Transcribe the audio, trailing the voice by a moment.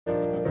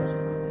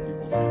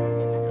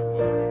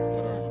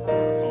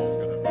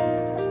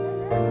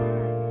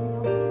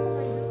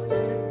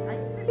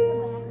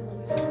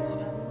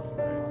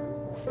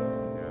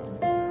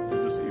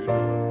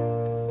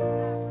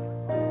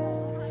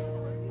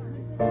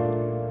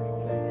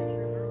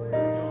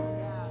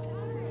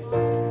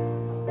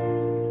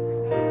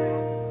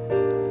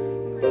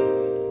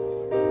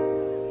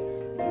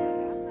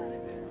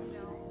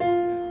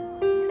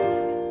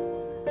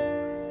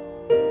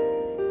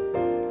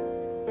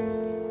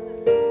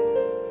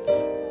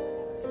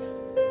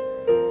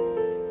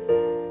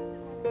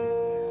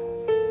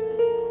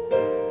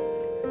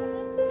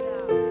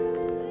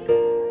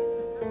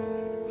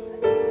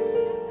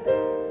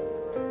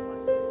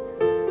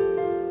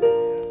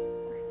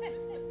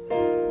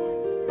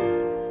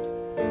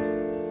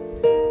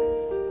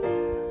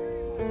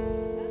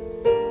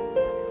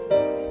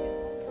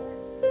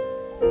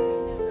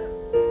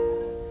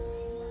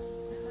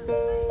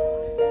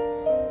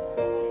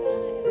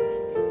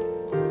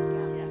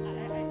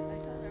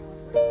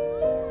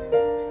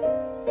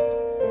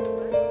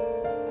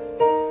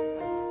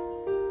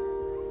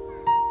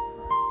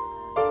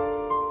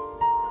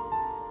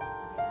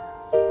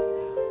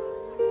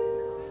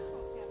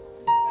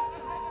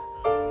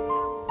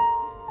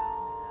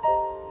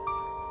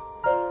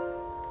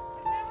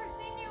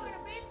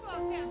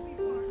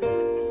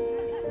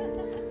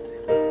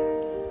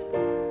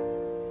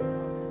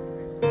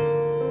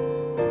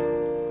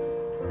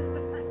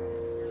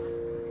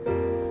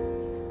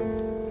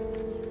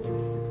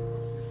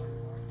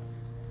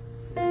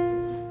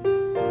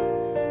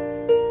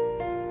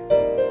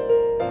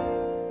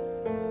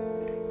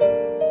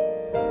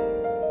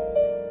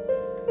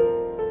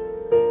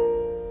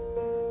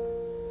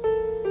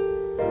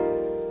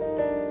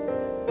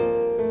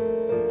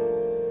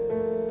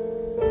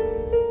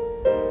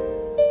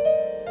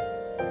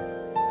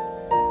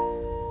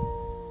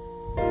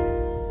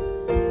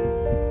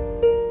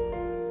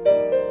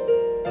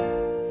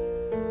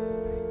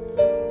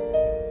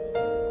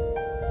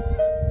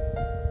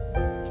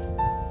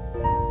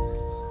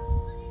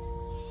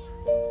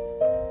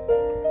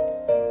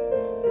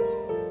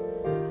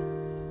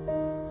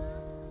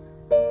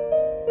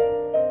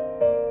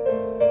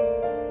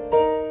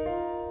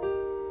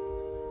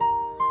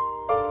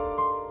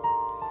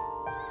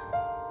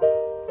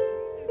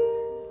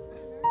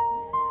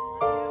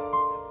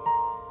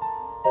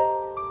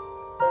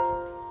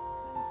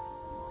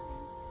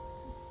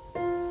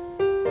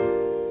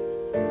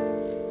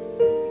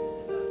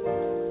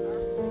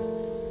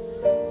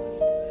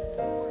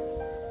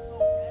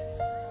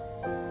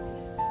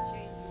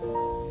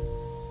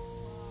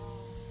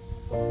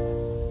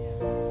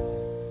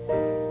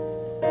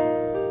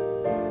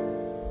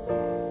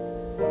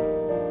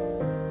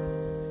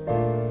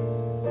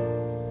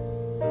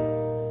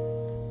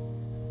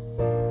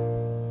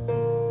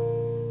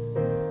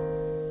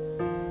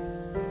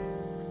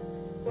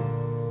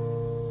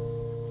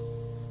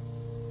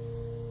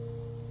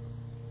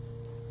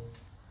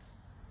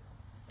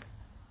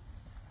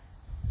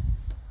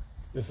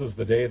This is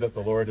the day that the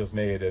Lord has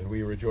made, and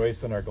we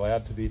rejoice and are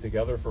glad to be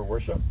together for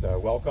worship.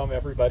 Welcome,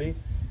 everybody.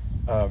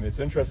 It's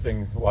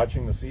interesting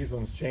watching the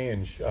seasons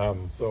change.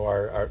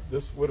 So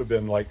this would have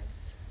been like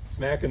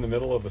smack in the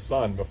middle of the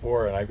sun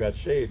before, and I've got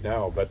shade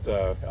now. But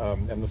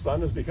and the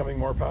sun is becoming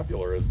more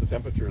popular as the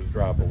temperatures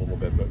drop a little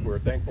bit. But we're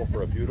thankful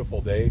for a beautiful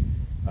day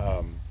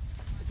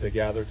to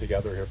gather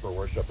together here for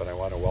worship, and I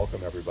want to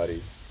welcome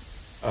everybody.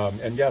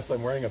 And yes,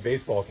 I'm wearing a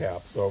baseball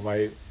cap. So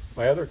my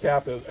other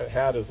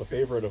hat is a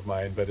favorite of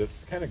mine, but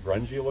it's kind of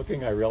grungy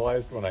looking, I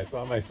realized when I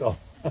saw myself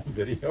on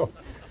video.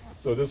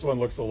 So this one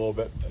looks a little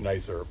bit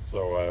nicer.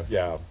 So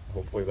yeah,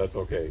 hopefully that's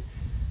okay.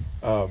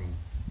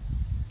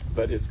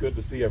 But it's good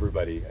to see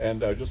everybody.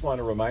 And I just want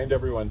to remind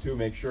everyone too,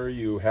 make sure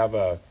you have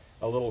a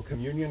little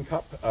communion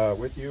cup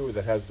with you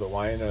that has the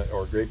wine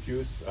or grape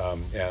juice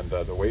and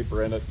the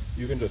wafer in it.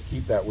 You can just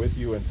keep that with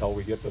you until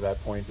we get to that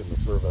point in the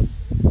service.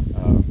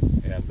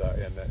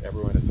 And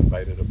everyone is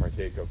invited to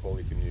partake of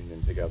Holy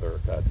Communion together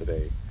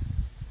today.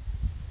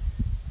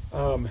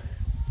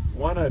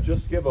 Want to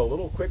just give a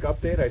little quick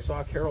update. I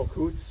saw Carol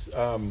Coots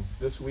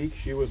this week.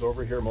 She was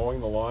over here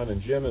mowing the lawn,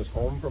 and Jim is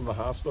home from the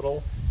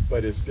hospital,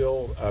 but is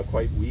still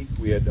quite weak.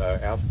 We had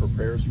asked for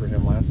prayers for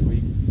him last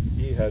week.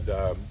 He had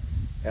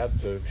had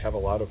to have a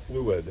lot of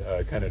fluid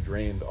kind of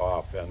drained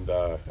off, and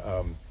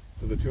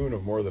to the tune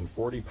of more than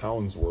 40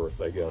 pounds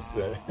worth, I guess.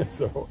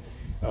 So,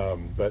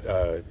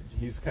 but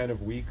he's kind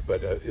of weak,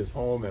 but is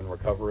home and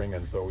recovering,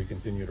 and so we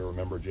continue to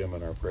remember Jim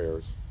in our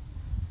prayers.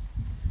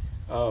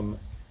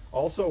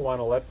 Also want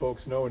to let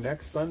folks know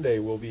next Sunday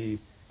we'll be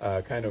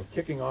kind of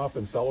kicking off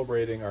and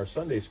celebrating our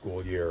Sunday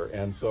school year,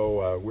 and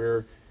so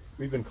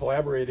we've been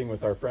collaborating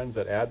with our friends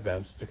at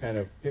Advent to kind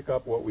of pick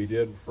up what we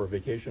did for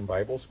Vacation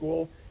Bible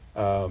School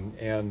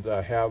and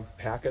have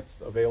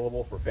packets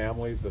available for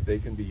families that they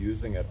can be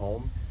using at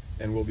home.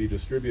 And we'll be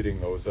distributing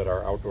those at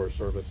our outdoor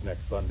service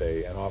next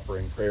Sunday and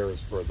offering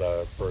prayers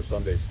for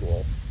Sunday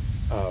school.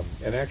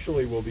 And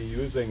actually we'll be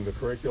using the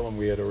curriculum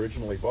we had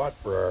originally bought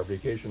for our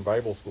Vacation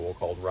Bible School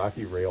called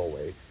Rocky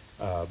Railway.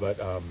 but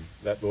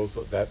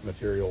that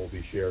material will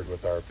be shared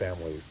with our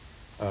families.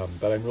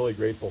 But I'm really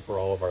grateful for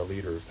all of our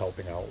leaders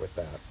helping out with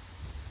that.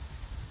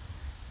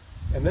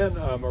 And then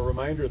a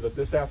reminder that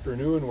this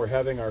afternoon we're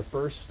having our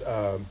first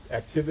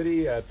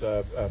activity at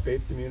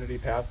Faith Community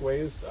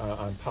Pathways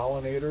on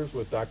pollinators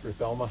with Dr.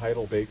 Thelma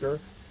Heidel-Baker.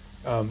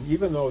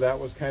 Even though that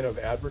was kind of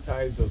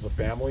advertised as a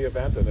family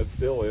event, and it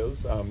still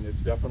is,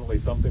 it's definitely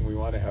something we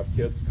want to have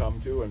kids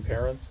come to and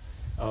parents.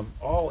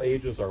 All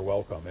ages are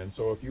welcome, and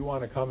so if you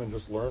want to come and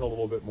just learn a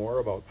little bit more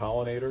about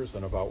pollinators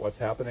and about what's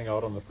happening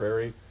out on the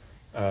prairie,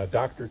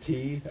 Dr.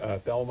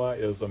 Thelma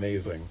is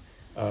amazing.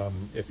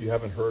 If you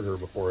haven't heard her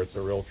before, it's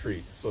a real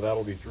treat. So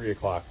that'll be 3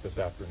 o'clock this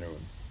afternoon.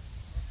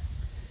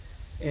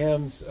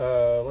 And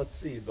let's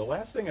see, the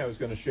last thing I was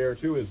going to share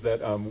too is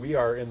that we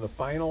are in the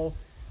final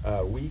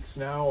weeks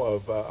now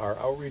of our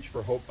Outreach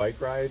for Hope bike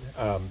ride.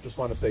 Just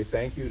want to say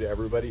thank you to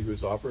everybody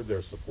who's offered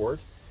their support.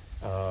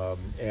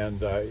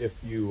 And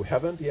if you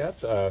haven't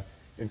yet,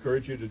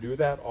 encourage you to do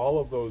that. All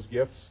of those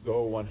gifts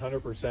go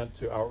 100%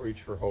 to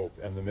Outreach for Hope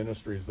and the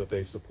ministries that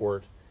they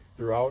support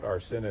throughout our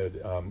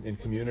synod in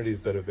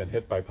communities that have been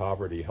hit by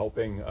poverty,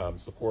 helping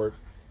support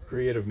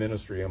creative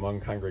ministry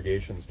among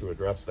congregations to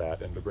address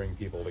that and to bring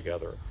people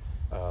together.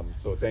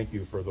 So thank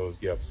you for those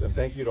gifts. And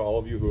thank you to all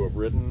of you who have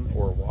ridden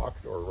or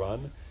walked or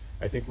run.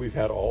 I think we've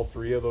had all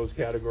 3 of those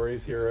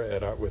categories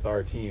here with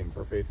our team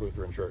for Faith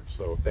Lutheran Church,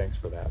 so thanks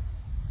for that.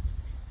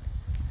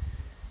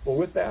 Well,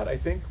 with that, I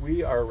think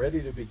we are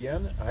ready to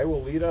begin. I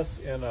will lead us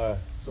in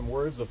some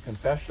words of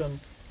confession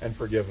and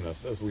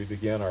forgiveness as we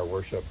begin our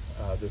worship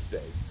this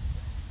day.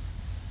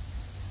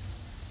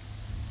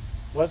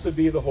 Blessed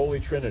be the Holy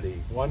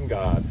Trinity, one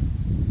God,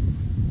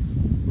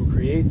 who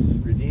creates,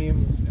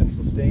 redeems, and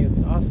sustains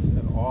us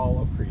and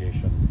all of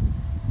creation.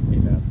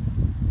 Amen.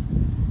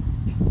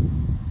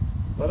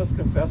 Let us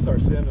confess our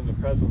sin in the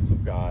presence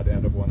of God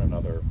and of one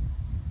another.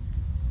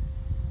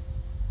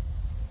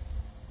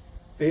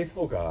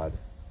 Faithful God,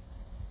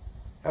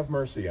 have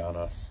mercy on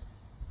us.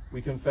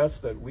 We confess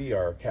that we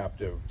are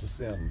captive to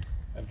sin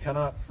and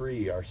cannot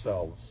free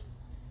ourselves.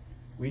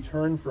 We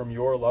turn from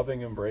your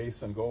loving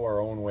embrace and go our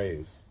own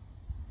ways.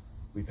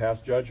 We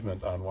pass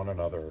judgment on one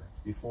another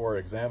before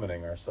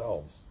examining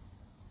ourselves.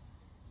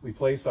 We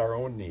place our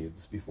own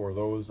needs before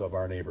those of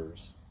our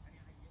neighbors.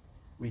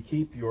 We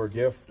keep your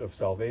gift of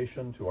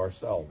salvation to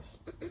ourselves.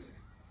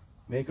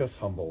 Make us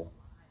humble,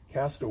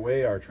 cast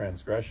away our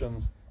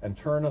transgressions, and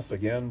turn us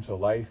again to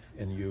life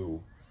in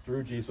you,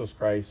 through Jesus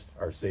Christ,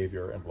 our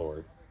Savior and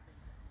Lord.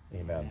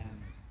 Amen.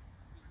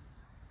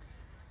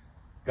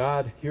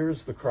 God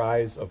hears the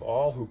cries of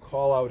all who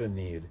call out in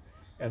need,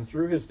 and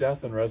through his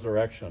death and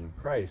resurrection,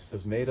 Christ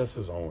has made us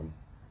his own.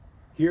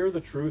 Hear the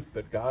truth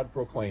that God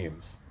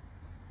proclaims.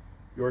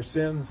 Your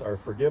sins are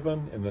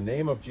forgiven in the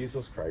name of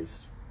Jesus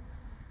Christ.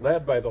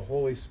 Led by the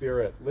Holy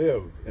Spirit,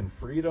 live in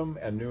freedom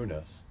and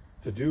newness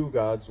to do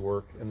God's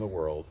work in the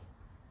world.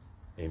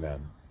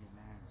 Amen.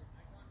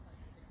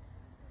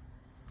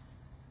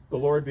 The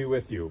Lord be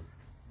with you.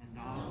 And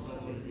also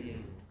with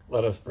you.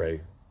 Let us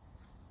pray.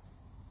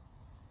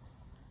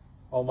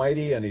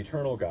 Almighty and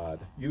eternal God,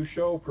 you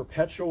show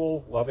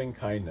perpetual loving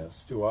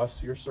kindness to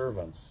us, your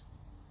servants.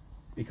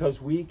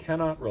 Because we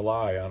cannot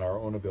rely on our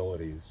own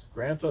abilities,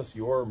 grant us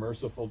your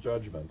merciful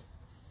judgment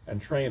and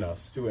train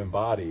us to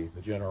embody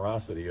the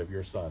generosity of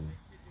your Son,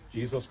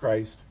 Jesus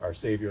Christ, our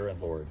Savior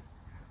and Lord.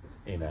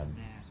 Amen.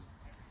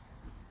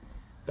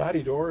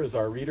 Dottie Dorr is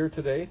our reader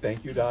today.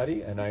 Thank you,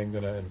 Dottie, and I'm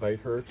going to invite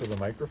her to the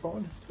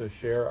microphone to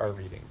share our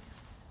readings.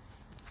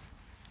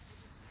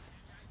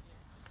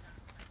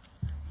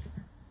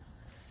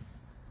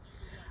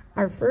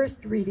 Our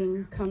first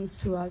reading comes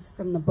to us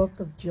from the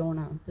book of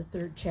Jonah, the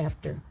 3rd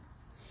chapter.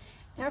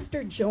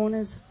 After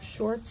Jonah's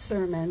short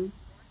sermon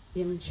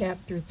in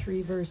chapter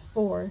 3, verse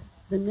 4,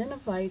 the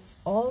Ninevites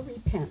all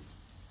repent,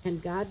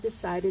 and God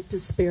decided to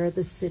spare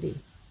the city.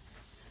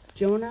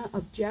 Jonah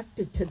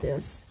objected to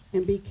this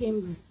and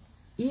became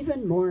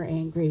even more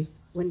angry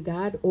when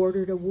God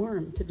ordered a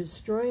worm to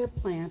destroy a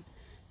plant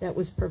that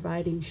was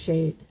providing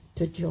shade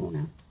to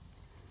Jonah.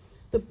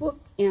 The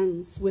book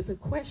ends with a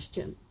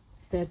question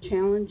that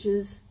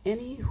challenges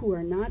any who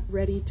are not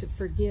ready to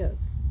forgive.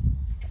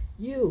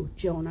 You,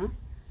 Jonah,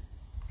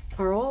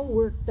 are all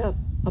worked up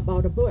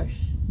about a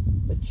bush,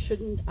 but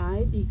shouldn't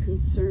I be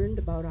concerned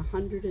about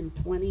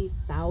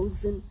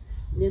 120,000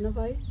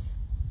 Ninevites?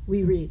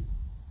 We read,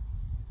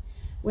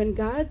 when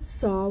God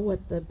saw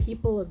what the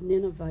people of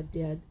Nineveh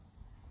did,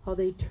 how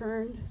they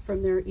turned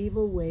from their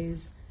evil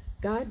ways,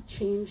 God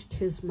changed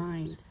his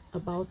mind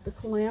about the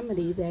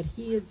calamity that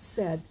he had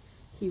said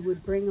he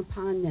would bring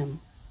upon them,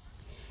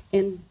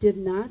 and did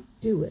not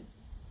do it.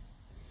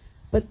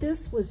 But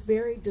this was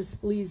very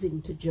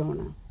displeasing to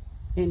Jonah,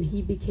 and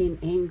he became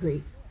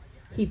angry.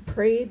 He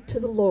prayed to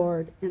the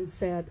Lord and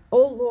said,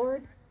 O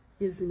Lord,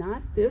 is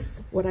not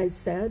this what I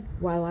said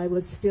while I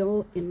was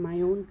still in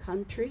my own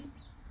country?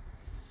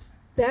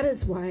 That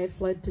is why I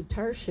fled to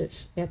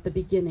Tarshish at the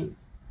beginning,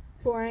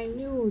 for I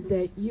knew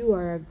that you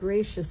are a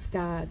gracious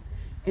God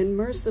and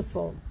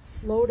merciful,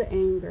 slow to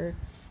anger,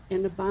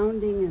 and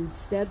abounding in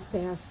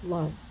steadfast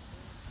love,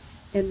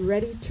 and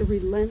ready to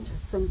relent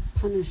from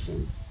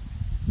punishing.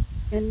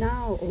 And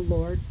now, O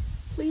Lord,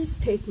 please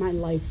take my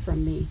life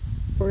from me,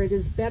 for it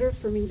is better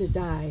for me to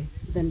die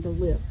than to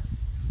live.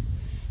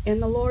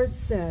 And the Lord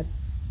said,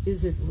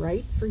 Is it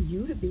right for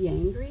you to be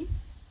angry?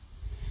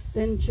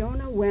 Then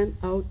Jonah went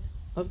out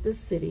of the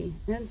city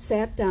and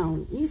sat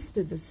down east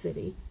of the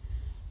city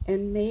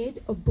and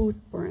made a booth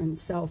for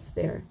himself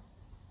there.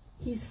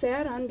 He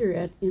sat under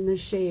it in the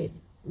shade,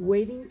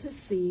 waiting to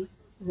see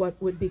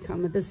what would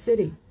become of the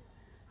city.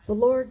 The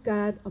Lord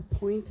God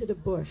appointed a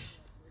bush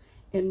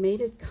and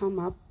made it come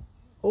up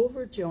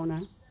over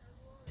Jonah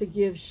to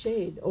give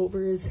shade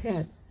over his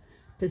head,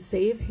 to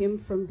save him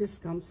from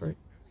discomfort.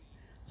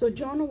 So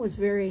Jonah was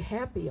very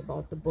happy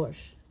about the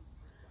bush.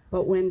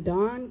 But when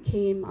dawn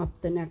came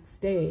up the next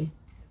day,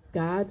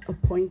 God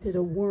appointed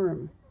a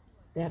worm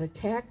that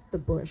attacked the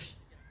bush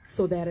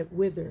so that it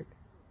withered.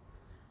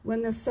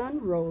 When the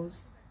sun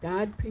rose,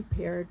 God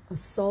prepared a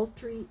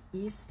sultry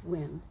east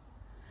wind.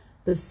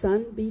 The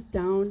sun beat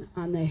down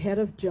on the head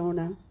of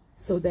Jonah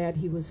so that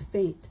he was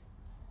faint,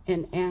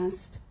 and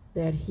asked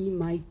that he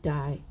might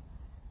die.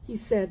 He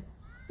said,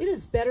 It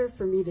is better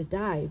for me to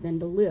die than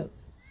to live.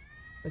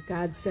 But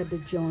God said to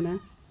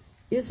Jonah,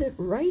 Is it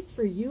right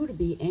for you to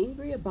be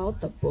angry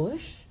about the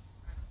bush?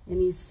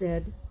 And he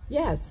said,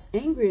 Yes,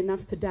 angry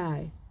enough to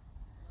die.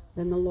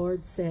 Then the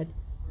Lord said,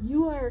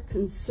 You are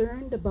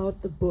concerned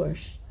about the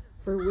bush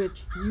for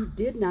which you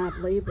did not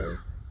labor,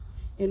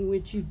 and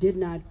which you did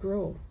not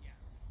grow.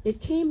 It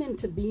came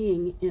into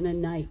being in a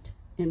night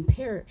and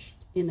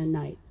perished in a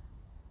night.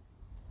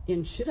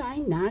 And should I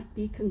not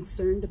be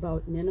concerned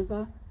about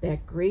Nineveh,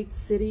 that great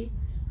city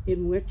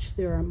in which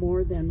there are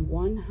more than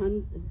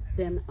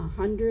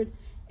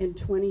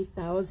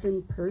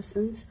 120,000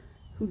 persons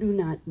who do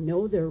not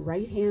know their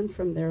right hand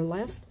from their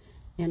left,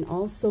 and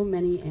also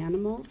many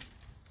animals?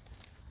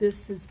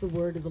 This is the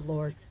word of the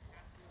Lord.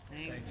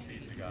 Thanks be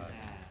to God.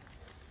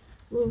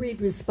 We'll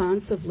read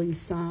responsively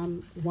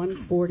Psalm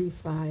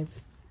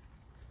 145.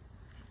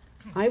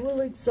 I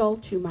will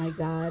exalt you, my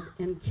God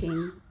and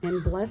King,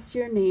 and bless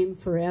your name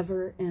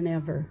forever and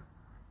ever.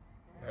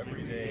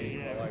 Every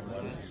day will I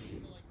bless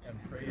you and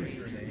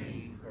praise your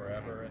name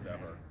forever and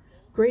ever.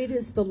 Great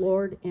is the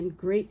Lord, and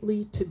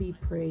greatly to be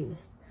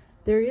praised.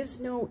 There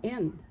is no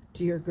end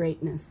to your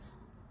greatness.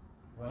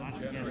 One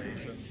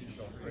generation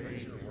shall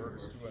praise your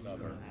works to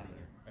another,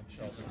 and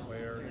shall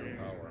declare your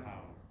power.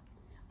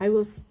 I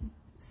will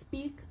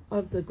speak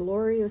of the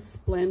glorious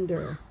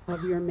splendor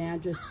of your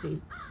majesty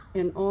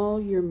and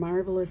all your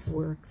marvelous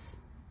works.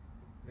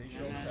 They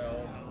shall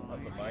tell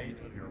of the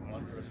might of your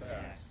wondrous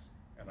acts,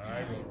 and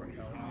I will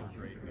recount your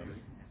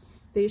greatness.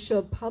 They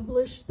shall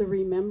publish the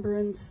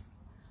remembrance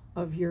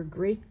of your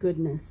great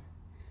goodness.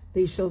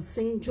 They shall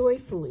sing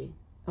joyfully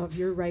of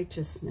your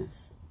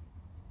righteousness.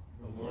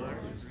 The Lord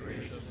is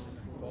gracious and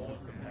full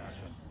of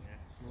compassion,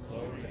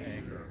 slow to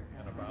anger,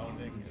 and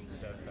abounding in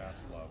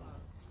steadfast love.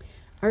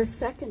 Our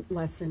second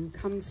lesson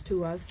comes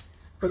to us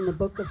from the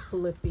book of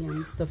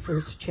Philippians, the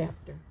first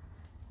chapter.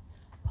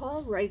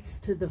 Paul writes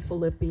to the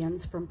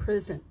Philippians from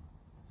prison.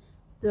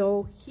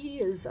 Though he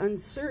is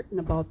uncertain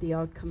about the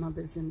outcome of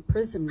his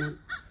imprisonment,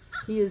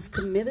 he is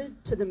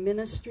committed to the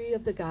ministry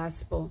of the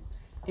gospel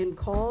and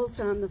calls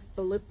on the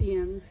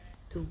Philippians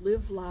to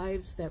live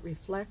lives that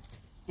reflect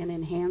and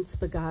enhance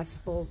the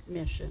gospel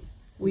mission.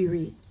 We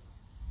read,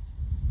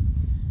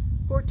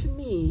 For to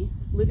me,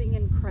 living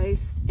in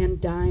Christ and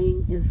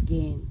dying is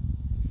gain.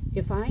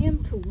 If I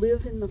am to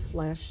live in the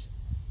flesh,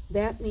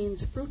 that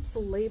means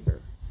fruitful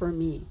labor for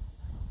me,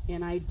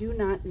 and I do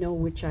not know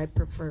which I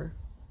prefer.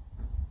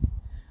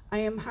 I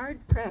am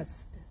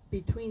hard-pressed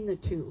between the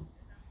two.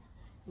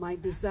 My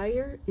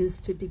desire is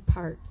to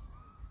depart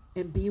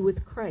and be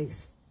with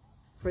Christ,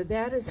 for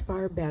that is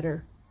far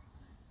better.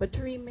 But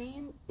to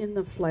remain in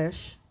the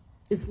flesh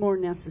is more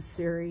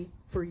necessary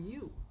for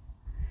you.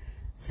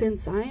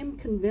 Since I am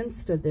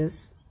convinced of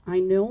this, I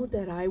know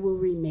that I will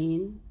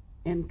remain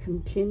and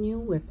continue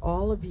with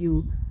all of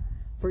you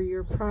for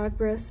your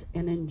progress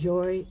and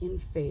enjoy in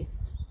faith,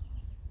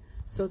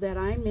 so that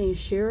I may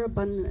share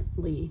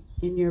abundantly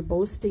in your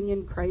boasting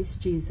in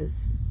Christ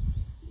Jesus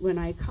when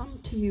I come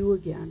to you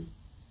again.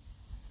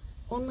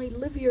 Only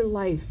live your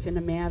life in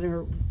a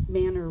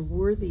manner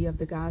worthy of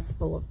the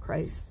gospel of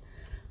Christ,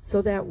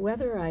 so that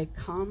whether I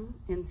come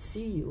and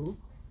see you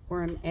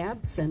or am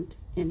absent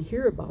and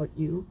hear about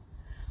you,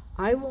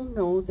 I will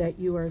know that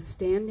you are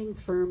standing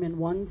firm in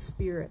one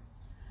spirit,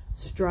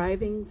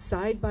 striving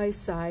side by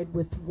side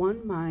with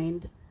one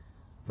mind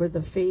for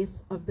the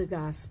faith of the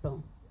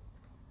gospel,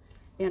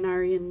 and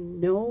are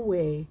in no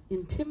way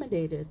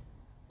intimidated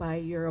by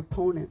your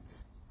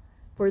opponents.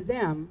 For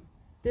them,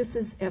 this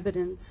is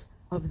evidence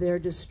of their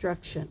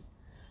destruction,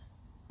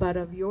 but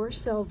of your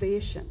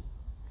salvation.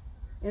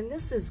 And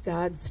this is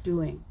God's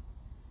doing,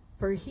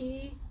 for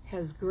he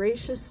has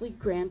graciously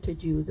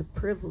granted you the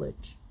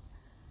privilege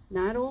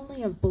not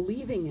only of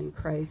believing in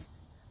Christ,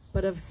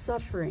 but of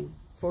suffering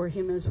for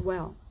him as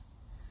well,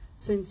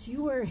 since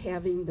you are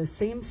having the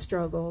same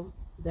struggle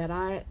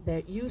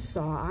that you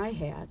saw I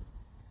had,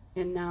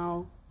 and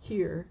now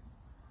hear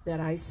that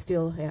I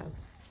still have.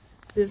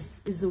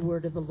 This is the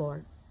word of the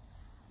Lord.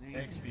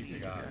 Thanks be to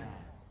God.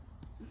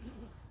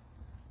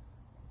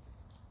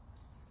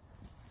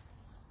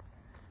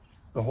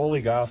 The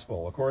Holy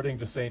Gospel, according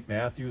to St.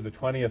 Matthew, the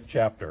 20th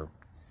chapter.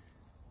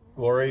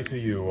 Glory to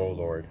you, O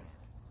Lord.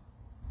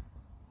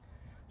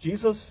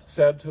 Jesus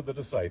said to the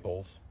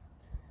disciples,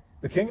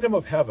 "The kingdom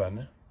of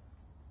heaven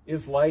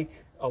is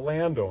like a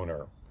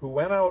landowner who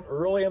went out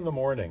early in the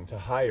morning to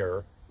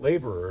hire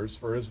laborers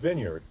for his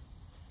vineyard.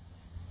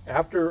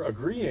 After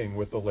agreeing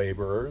with the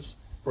laborers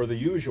for the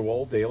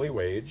usual daily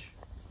wage,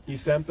 he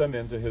sent them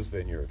into his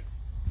vineyard.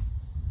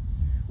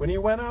 When he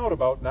went out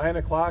about 9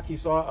 o'clock, he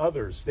saw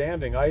others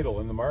standing idle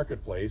in the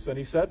marketplace, and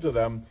he said to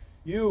them,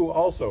 'You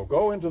also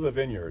go into the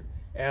vineyard,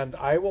 and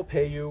I will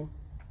pay you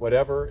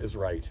whatever is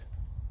right.'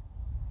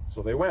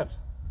 So they went.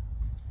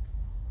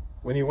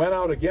 When he went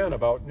out again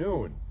about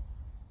noon,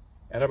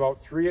 and about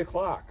 3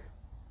 o'clock,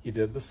 he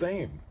did the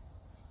same.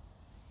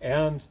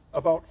 And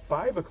about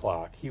 5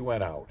 o'clock he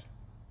went out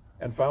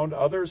and found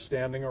others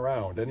standing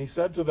around. And he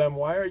said to them,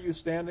 'Why are you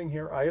standing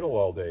here idle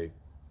all day?'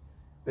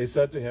 They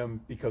said to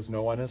him, 'Because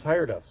no one has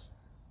hired us.'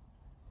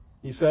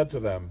 He said to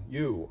them,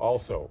 'You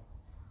also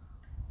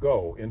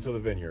go into the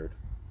vineyard.'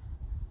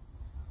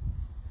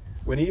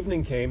 When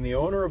evening came, the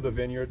owner of the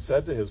vineyard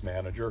said to his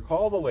manager,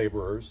 'Call the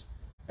laborers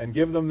and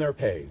give them their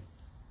pay,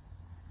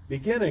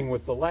 beginning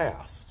with the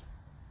last,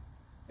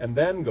 and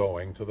then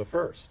going to the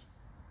first.'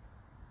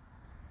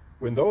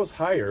 When those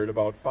hired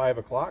about 5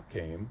 o'clock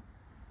came,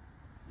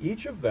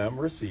 each of them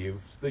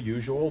received the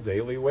usual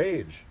daily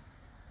wage.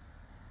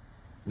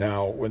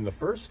 Now, when the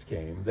first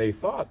came, they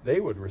thought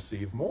they would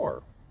receive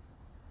more.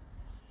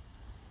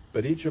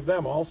 But each of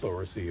them also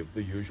received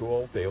the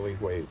usual daily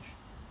wage.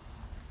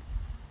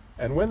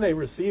 And when they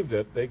received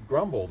it, they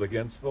grumbled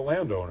against the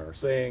landowner,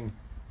 saying,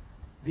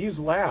 'These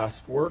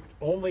last worked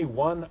only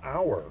 1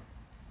 hour,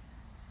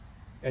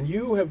 and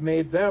you have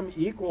made them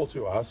equal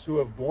to us who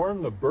have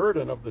borne the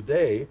burden of the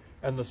day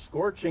and the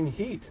scorching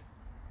heat.'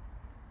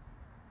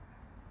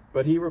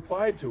 But he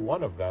replied to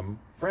one of them,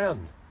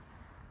 'Friend,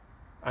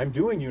 I'm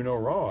doing you no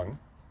wrong.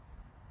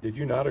 Did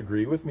you not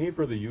agree with me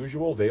for the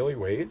usual daily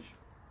wage?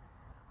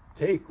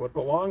 Take what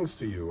belongs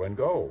to you and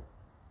go.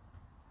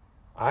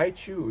 I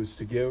choose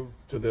to give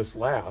to this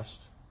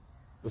last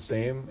the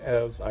same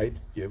as I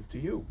give to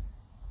you.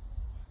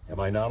 Am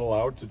I not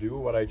allowed to do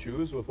what I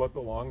choose with what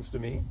belongs to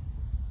me?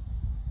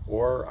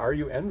 Or are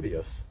you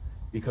envious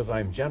because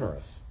I'm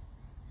generous?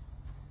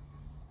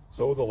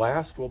 So the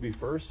last will be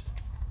first,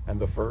 and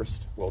the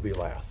first will be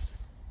last."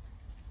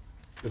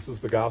 This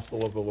is the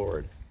gospel of the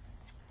Lord.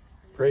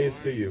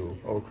 Praise to you,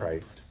 O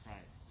Christ.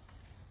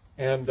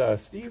 And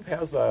Steve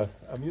has a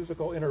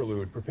musical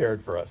interlude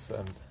prepared for us,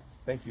 and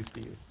thank you,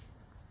 Steve.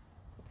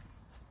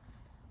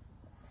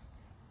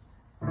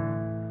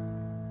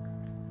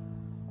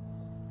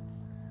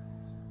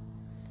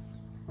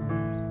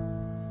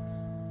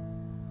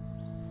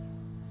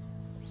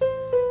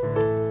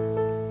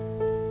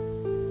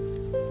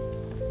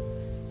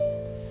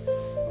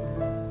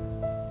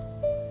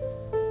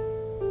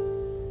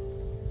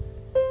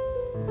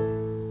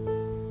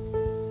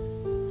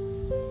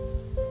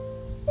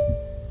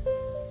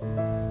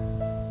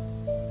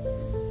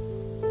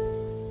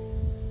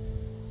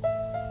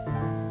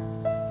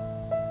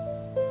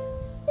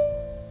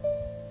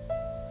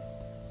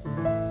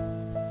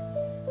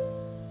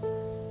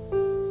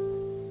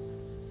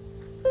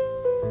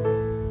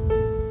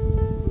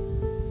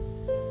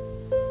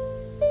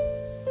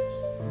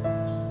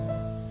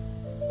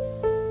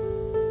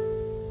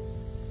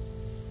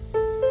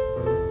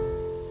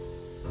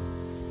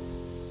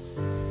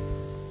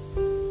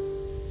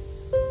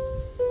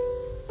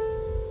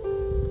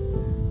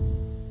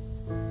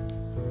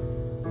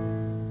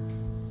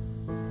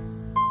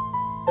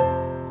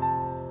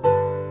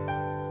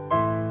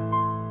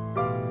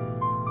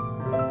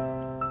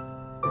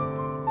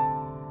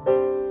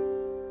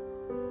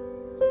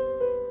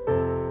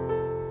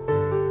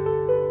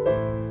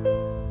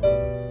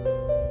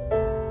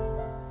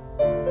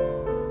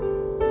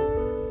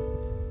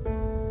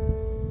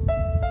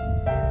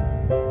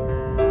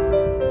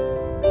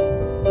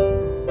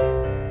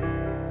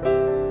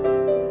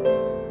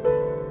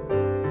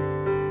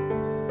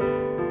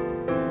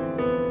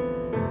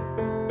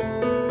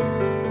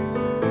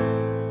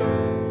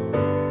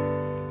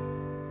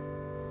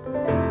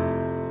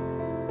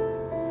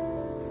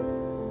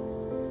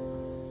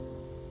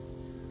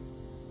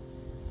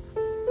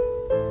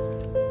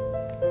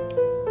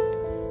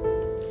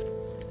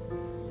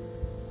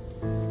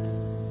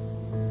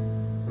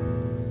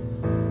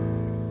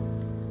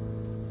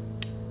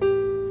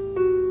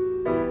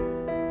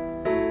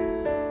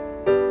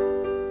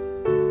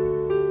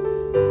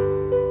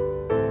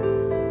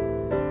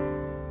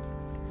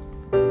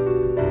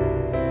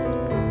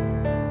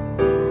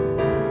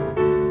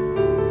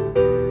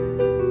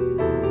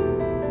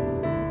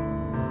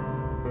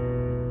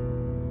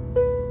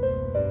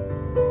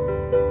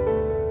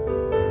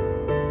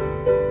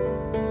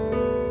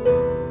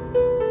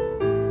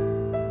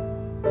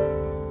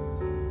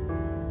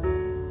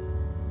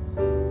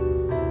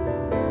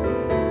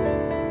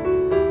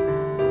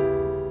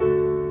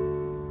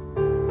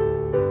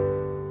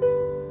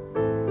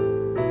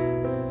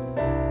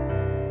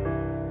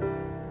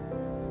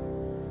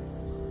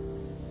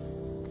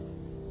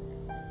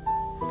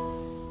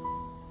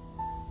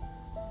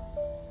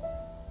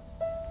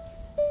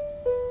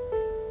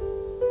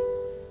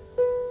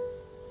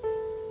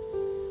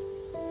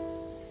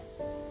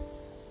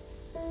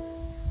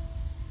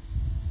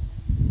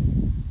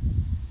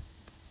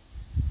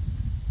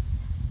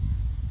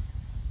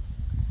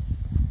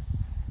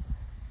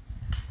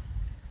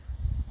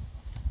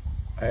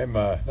 I'm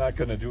not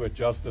going to do it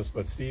justice,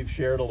 but Steve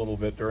shared a little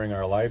bit during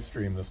our live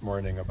stream this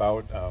morning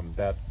about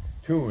that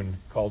tune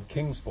called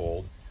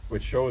Kingsfold,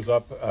 which shows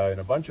up in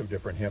a bunch of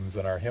different hymns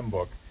in our hymn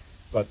book.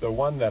 But the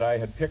one that I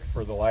had picked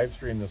for the live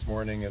stream this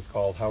morning is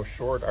called How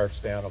Short Our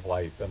Span of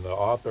Life. And the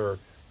author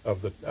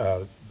of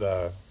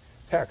the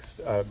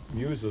text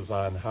muses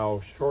on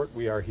how short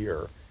we are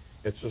here.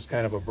 It's just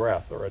kind of a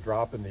breath or a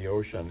drop in the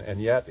ocean.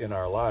 And yet in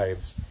our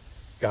lives,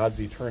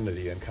 God's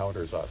eternity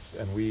encounters us,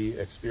 and we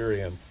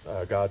experience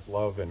God's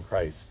love in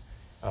Christ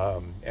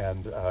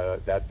and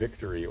that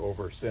victory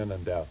over sin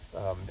and death,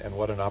 and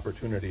what an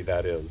opportunity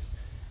that is.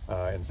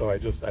 And so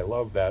I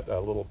love that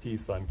little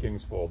piece on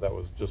Kingsfold. That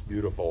was just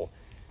beautiful.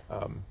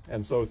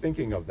 And so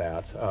thinking of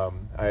that,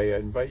 I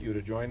invite you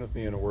to join with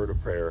me in a word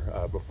of prayer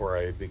before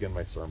I begin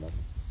my sermon.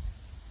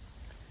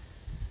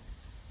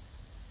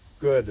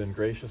 Good and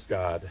gracious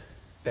God,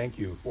 thank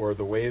you for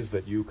the ways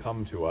that you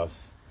come to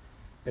us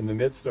in the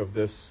midst of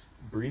this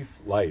brief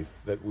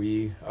life that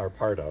we are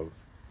part of.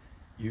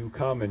 You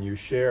come and you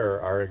share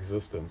our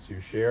existence,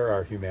 you share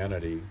our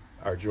humanity,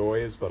 our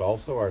joys, but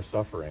also our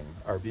suffering,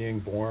 our being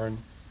born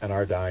and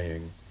our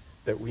dying,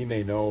 that we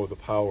may know the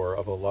power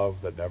of a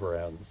love that never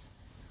ends.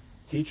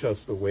 Teach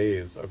us the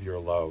ways of your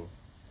love.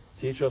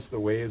 Teach us the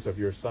ways of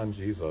your Son,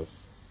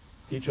 Jesus.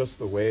 Teach us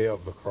the way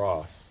of the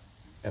cross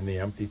and the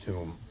empty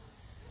tomb.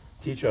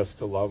 Teach us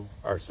to love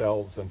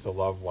ourselves and to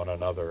love one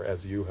another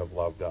as you have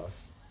loved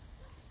us.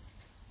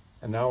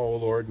 And now, O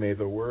Lord, may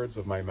the words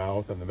of my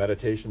mouth and the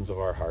meditations of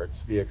our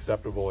hearts be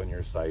acceptable in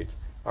your sight,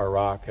 our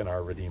rock and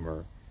our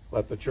redeemer.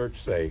 Let the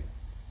church say,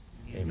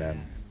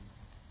 Amen.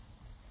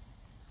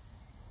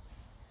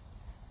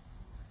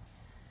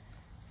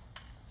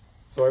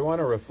 So I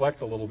want to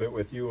reflect a little bit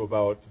with you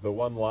about the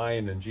one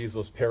line in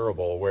Jesus'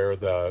 parable where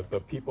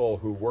the people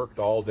who worked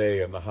all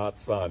day in the hot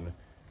sun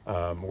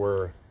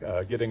were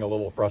getting a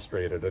little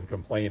frustrated and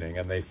complaining,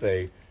 and they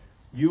say,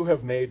 you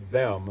have made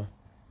them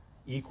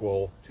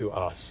equal to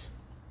us.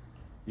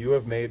 You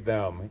have made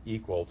them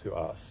equal to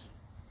us.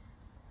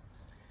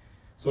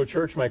 So,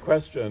 church, my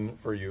question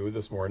for you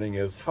this morning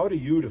is, how do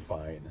you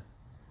define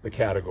the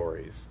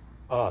categories,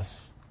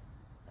 us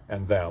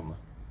and them?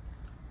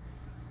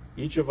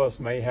 Each of us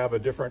may have a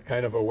different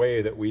kind of a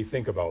way that we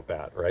think about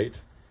that, right?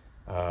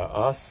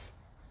 Us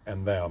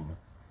and them.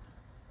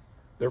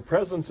 Their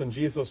presence in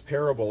Jesus'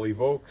 parable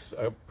evokes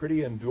a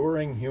pretty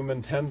enduring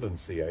human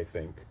tendency, I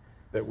think,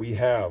 that we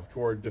have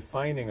toward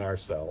defining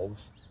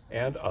ourselves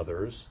and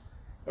others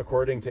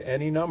according to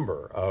any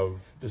number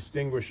of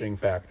distinguishing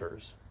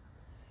factors.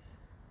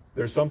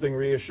 There's something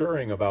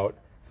reassuring about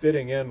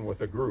fitting in with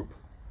a group,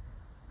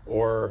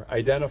 or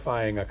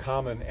identifying a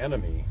common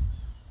enemy,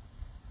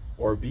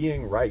 or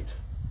being right,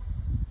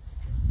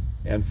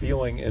 and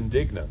feeling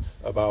indignant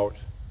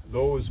about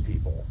those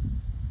people,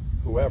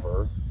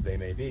 whoever they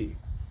may be.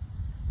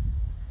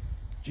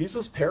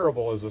 Jesus'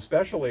 parable is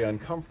especially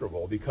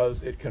uncomfortable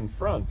because it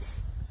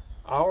confronts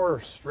our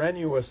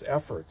strenuous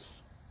efforts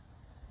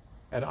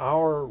and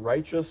our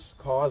righteous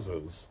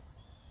causes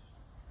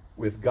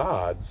with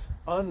God's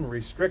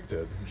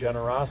unrestricted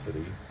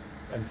generosity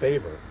and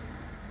favor.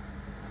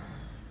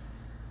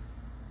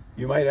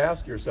 You might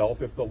ask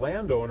yourself, if the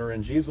landowner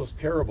in Jesus'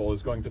 parable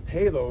is going to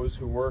pay those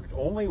who worked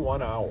only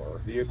 1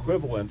 hour, the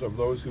equivalent of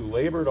those who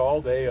labored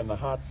all day in the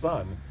hot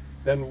sun,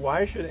 then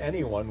why should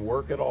anyone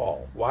work at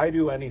all? Why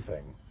do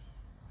anything?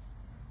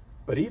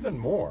 But even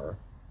more,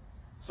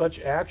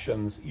 such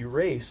actions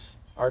erase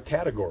our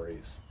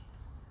categories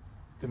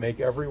to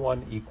make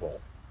everyone equal.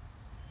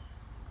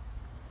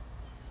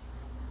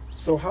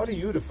 So how do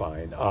you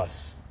define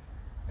us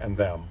and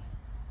them?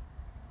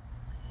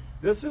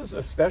 This is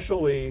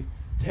especially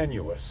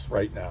tenuous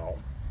right now,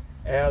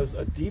 as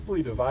a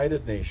deeply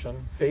divided nation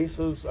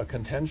faces a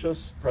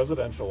contentious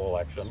presidential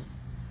election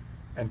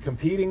and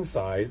competing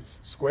sides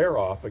square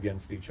off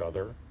against each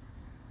other,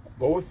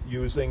 both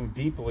using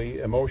deeply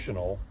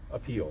emotional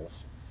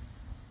appeals.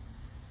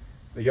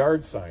 The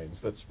yard signs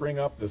that spring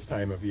up this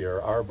time of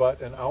year are but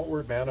an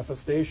outward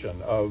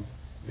manifestation of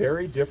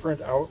very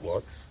different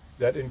outlooks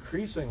that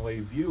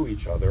increasingly view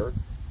each other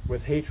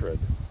with hatred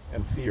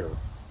and fear.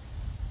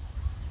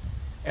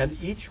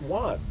 And each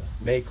one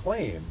may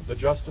claim the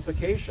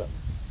justification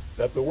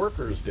that the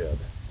workers did,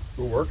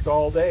 who worked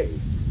all day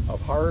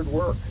of hard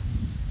work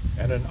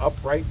and an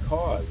upright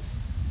cause.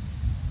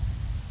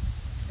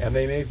 And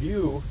they may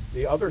view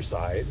the other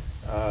side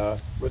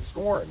with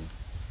scorn,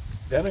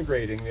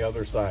 denigrating the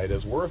other side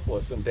as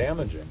worthless and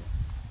damaging.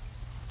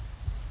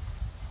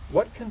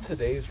 What can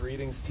today's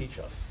readings teach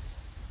us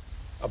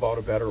about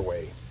a better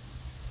way?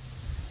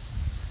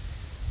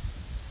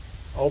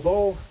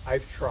 Although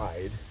I've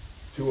tried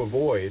to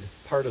avoid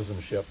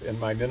partisanship in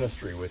my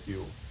ministry with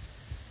you,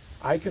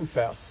 I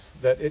confess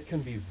that it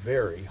can be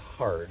very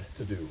hard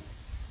to do,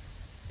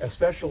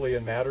 especially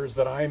in matters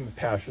that I'm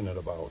passionate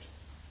about.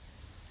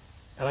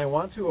 And I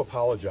want to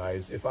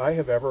apologize if I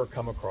have ever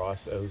come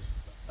across as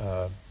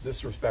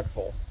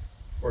disrespectful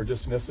or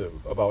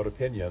dismissive about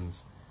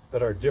opinions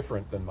that are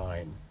different than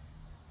mine.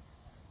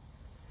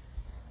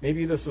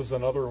 Maybe this is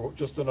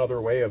just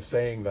another way of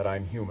saying that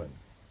I'm human,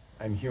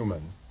 I'm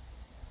human.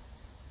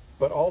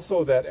 But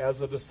also that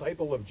as a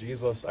disciple of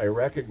Jesus, I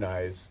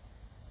recognize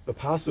the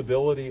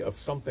possibility of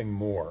something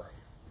more.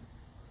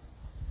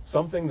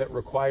 Something that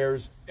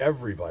requires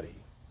everybody,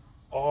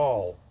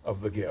 all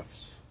of the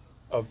gifts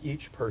of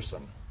each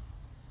person.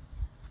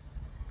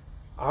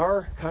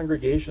 Our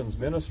congregation's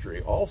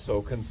ministry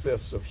also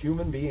consists of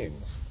human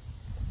beings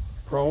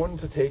prone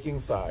to taking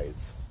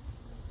sides,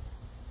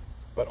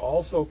 but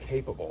also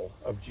capable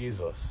of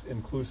Jesus'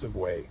 inclusive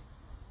way.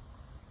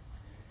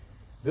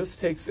 This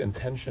takes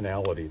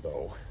intentionality,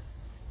 though,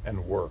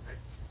 and work.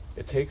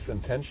 It takes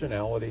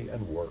intentionality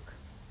and work.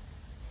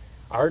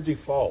 Our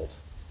default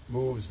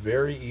moves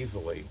very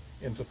easily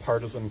into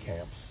partisan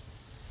camps,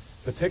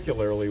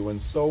 particularly when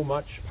so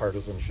much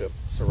partisanship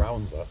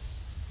surrounds us.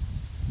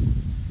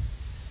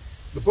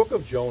 The book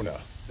of Jonah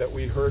that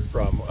we heard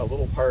from a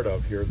little part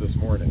of here this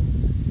morning,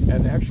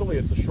 and actually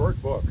it's a short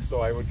book,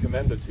 so I would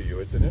commend it to you.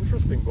 It's an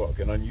interesting book,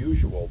 an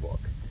unusual book.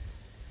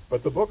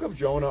 But the book of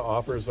Jonah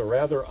offers a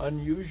rather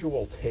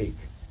unusual take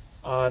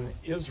on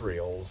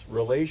Israel's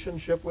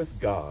relationship with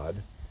God,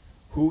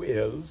 who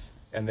is,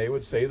 and they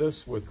would say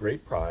this with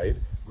great pride,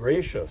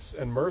 gracious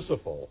and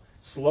merciful,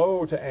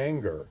 slow to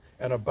anger,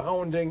 and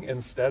abounding in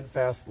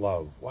steadfast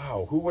love.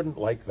 Wow, who wouldn't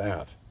like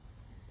that?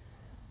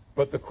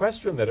 But the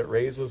question that it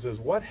raises is,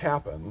 what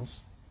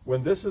happens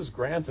when this is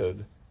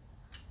granted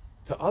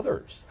to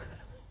others?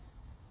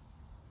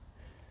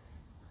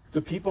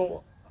 To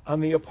people on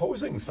the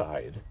opposing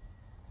side,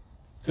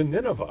 to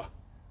Nineveh,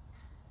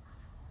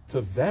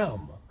 to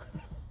them.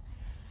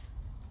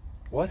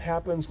 What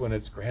happens when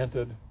it's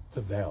granted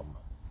to them?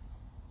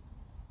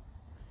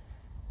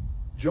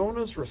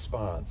 Jonah's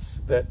response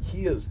that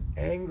he is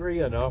angry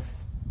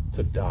enough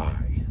to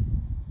die.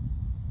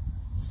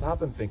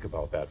 Stop and think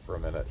about that for a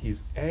minute.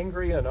 He's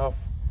angry enough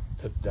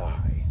to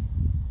die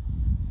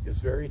is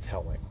very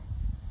telling.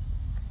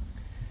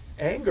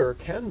 Anger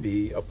can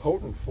be a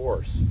potent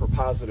force for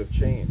positive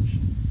change,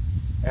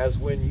 as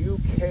when you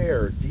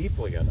care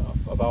deeply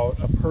enough about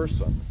a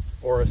person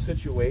or a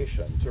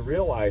situation to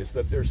realize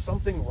that there's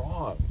something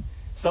wrong,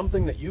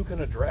 something that you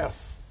can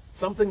address,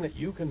 something that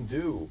you can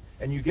do,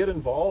 and you get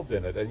involved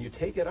in it, and you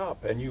take it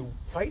up, and you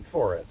fight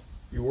for it,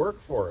 you work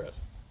for it.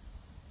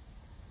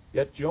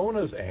 Yet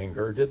Jonah's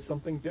anger did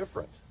something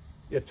different.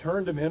 It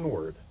turned him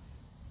inward,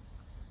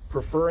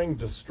 preferring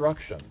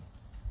destruction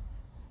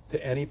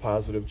to any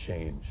positive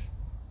change.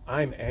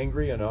 I'm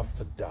angry enough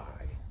to die.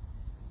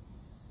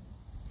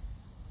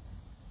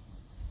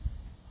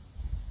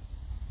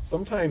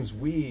 Sometimes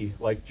we,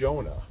 like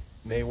Jonah,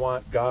 may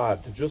want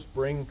God to just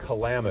bring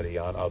calamity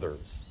on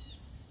others.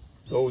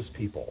 Those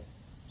people,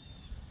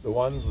 the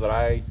ones that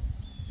I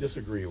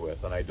disagree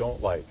with and I don't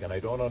like and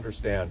I don't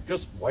understand,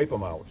 just wipe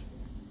them out.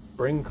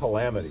 Bring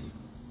calamity,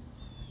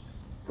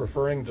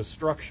 preferring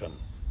destruction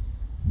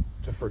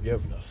to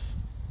forgiveness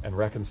and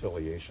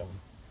reconciliation.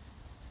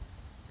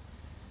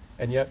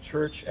 And yet,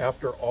 church,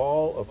 after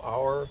all of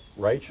our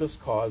righteous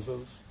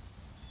causes,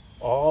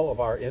 all of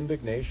our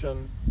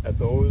indignation at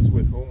those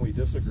with whom we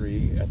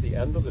disagree, at the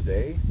end of the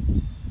day,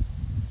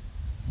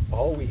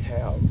 all we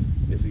have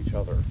is each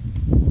other.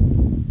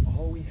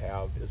 All we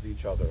have is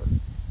each other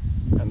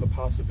and the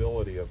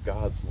possibility of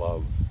God's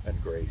love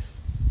and grace.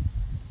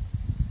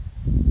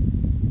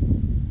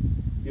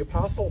 The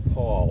Apostle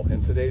Paul,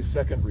 in today's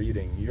second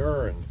reading,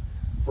 yearned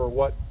for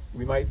what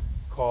we might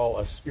call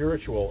a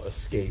spiritual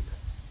escape,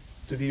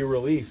 to be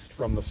released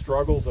from the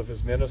struggles of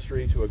his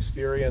ministry to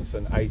experience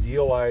an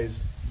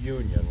idealized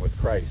union with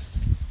Christ.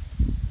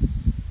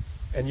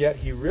 And yet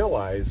he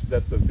realized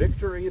that the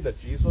victory that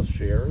Jesus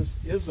shares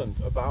isn't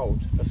about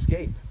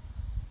escape,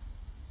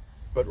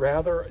 but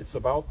rather it's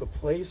about the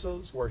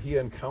places where he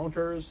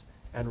encounters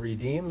and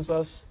redeems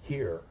us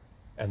here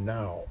and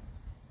now.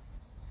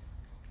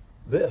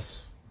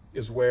 This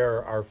is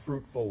where our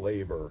fruitful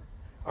labor,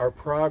 our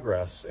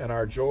progress and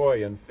our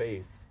joy and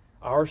faith,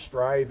 our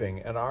striving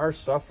and our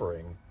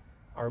suffering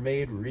are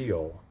made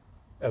real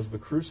as the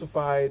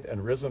crucified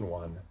and risen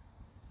one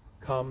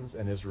comes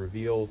and is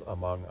revealed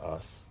among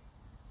us.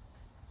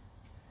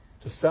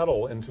 To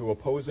settle into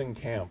opposing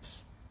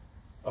camps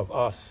of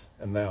us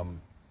and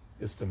them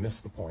is to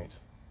miss the point.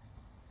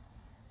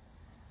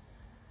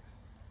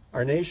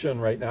 Our nation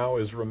right now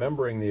is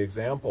remembering the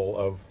example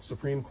of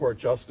Supreme Court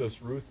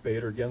Justice Ruth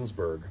Bader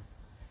Ginsburg,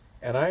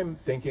 and I'm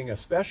thinking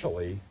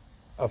especially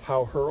of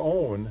how her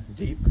own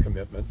deep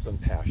commitments and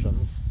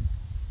passions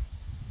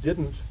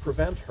didn't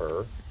prevent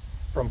her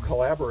from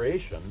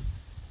collaboration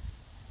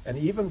and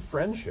even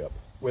friendship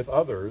with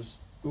others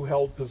who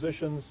held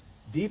positions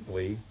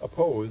deeply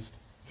opposed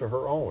to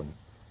her own.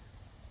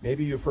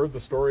 Maybe you've heard the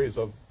stories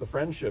of the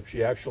friendship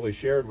she actually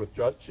shared with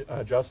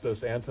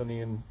Justice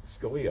Antonin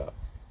Scalia,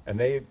 and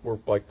they were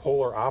like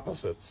polar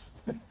opposites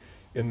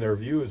in their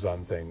views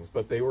on things,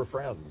 but they were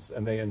friends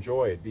and they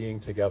enjoyed being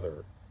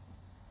together.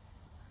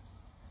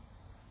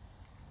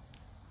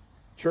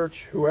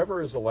 Church,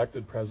 whoever is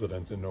elected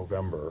president in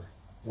November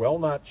will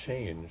not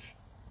change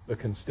the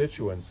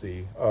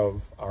constituency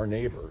of our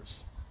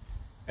neighbors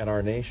and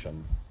our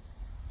nation.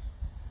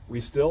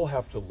 We still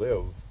have to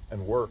live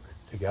and work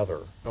together,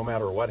 no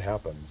matter what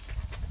happens.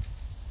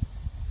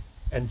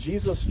 And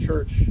Jesus'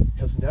 church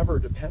has never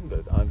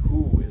depended on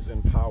who is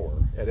in power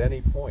at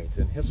any point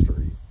in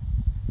history.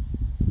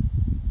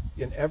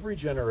 In every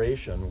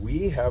generation,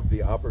 we have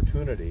the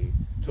opportunity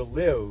to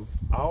live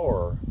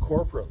our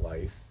corporate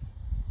life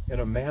in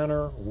a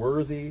manner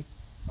worthy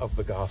of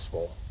the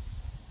gospel,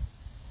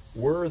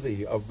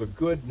 worthy of the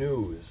good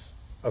news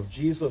of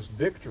Jesus'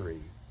 victory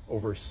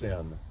over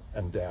sin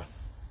and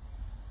death.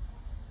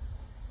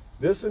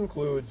 This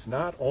includes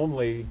not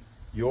only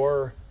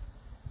your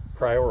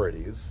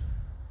priorities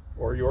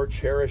or your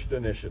cherished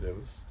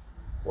initiatives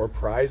or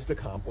prized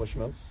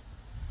accomplishments.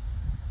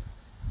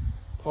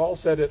 Paul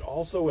said it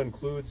also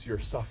includes your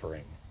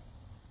suffering,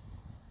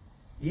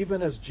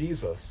 even as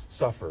Jesus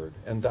suffered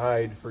and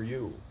died for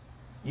you,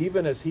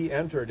 even as he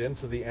entered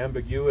into the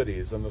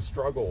ambiguities and the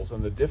struggles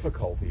and the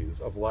difficulties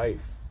of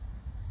life,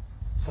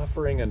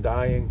 suffering and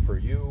dying for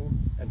you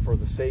and for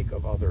the sake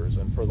of others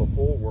and for the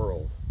whole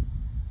world.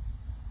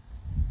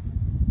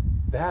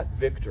 That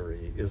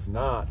victory is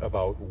not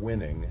about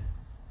winning,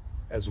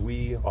 as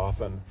we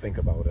often think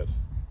about it,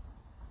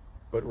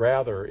 but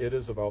rather it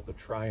is about the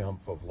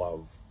triumph of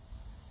love.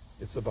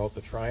 It's about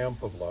the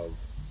triumph of love.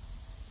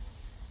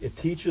 It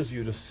teaches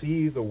you to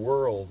see the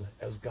world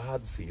as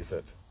God sees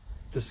it,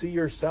 to see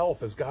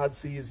yourself as God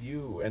sees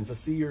you, and to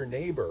see your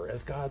neighbor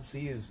as God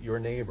sees your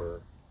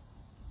neighbor,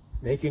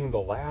 making the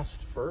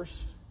last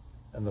first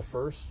and the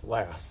first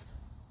last,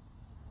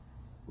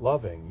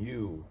 loving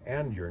you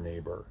and your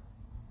neighbor,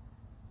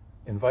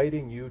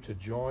 inviting you to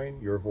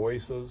join your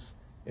voices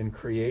in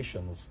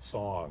creation's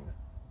song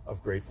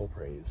of grateful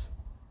praise.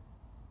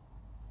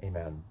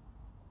 Amen.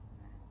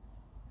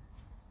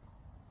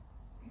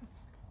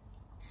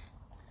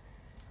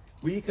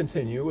 We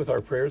continue with our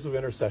prayers of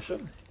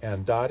intercession,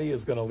 and Dottie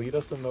is going to lead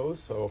us in those,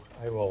 so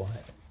I will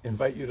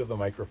invite you to the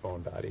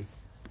microphone, Dottie.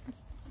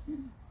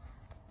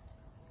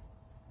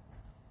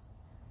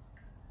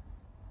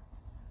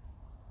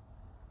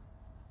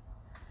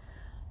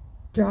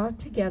 Draw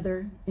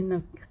together in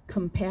the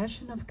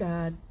compassion of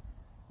God,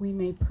 we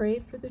may pray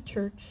for the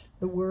church,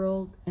 the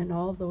world, and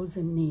all those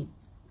in need.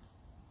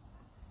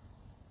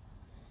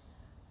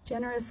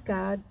 Generous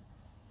God,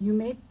 you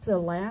make the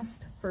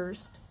last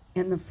first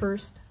and the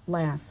first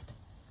last.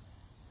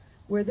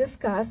 Where this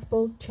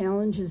gospel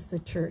challenges the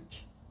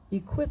church,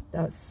 equip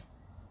us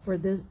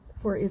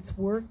for its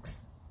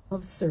works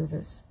of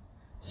service.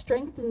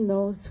 Strengthen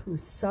those who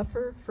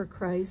suffer for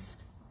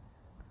Christ.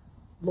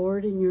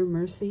 Lord, in your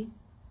mercy.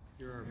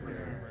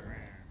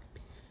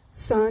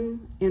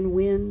 Sun and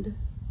wind,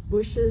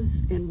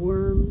 bushes and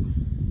worms,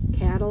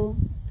 cattle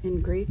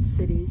and great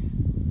cities.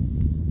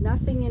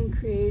 Nothing in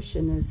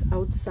creation is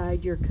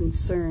outside your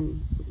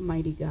concern,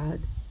 mighty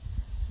God.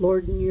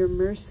 Lord, in your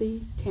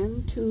mercy,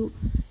 tend to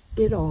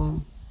it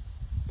all.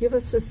 Give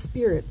us a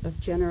spirit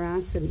of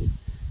generosity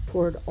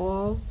toward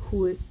all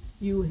who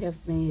you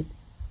have made.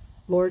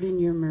 Lord, in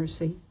your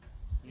mercy.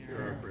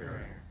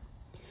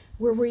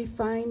 Where we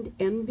find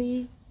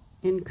envy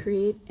and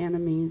create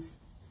enemies,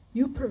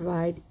 you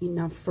provide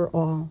enough for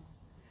all.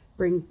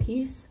 Bring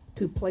peace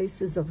to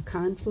places of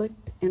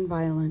conflict and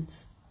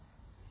violence.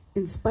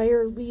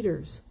 Inspire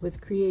leaders with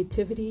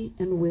creativity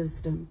and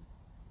wisdom.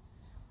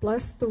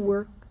 Bless the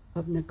work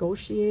of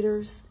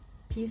negotiators,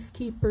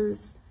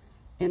 peacekeepers,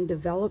 and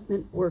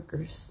development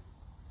workers.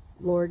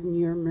 Lord, in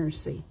your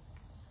mercy.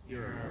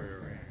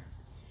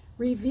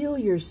 Reveal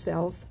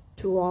yourself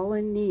to all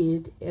in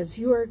need as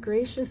you are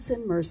gracious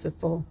and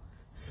merciful,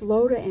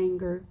 slow to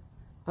anger,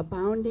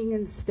 abounding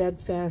in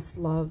steadfast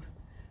love,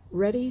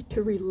 ready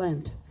to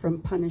relent from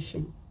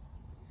punishing.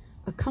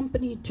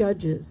 Accompany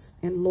judges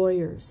and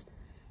lawyers,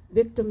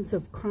 victims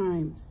of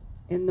crimes,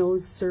 and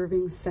those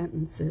serving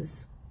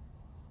sentences.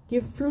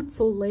 Give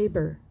fruitful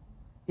labor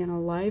and a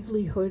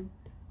livelihood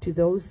to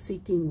those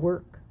seeking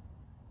work.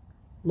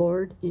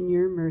 Lord, in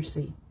your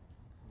mercy.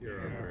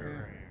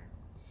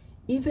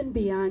 Even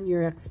beyond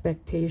your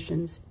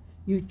expectations,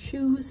 you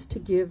choose to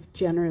give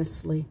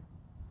generously.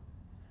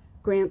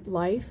 Grant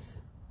life,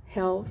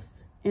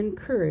 health, and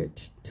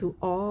courage to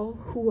all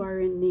who are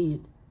in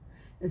need,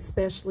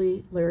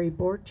 especially Larry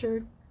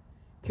Borchard,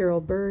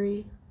 Carol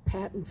Burry,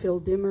 Pat and Phil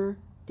Dimmer,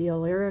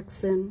 Dale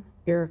Erickson,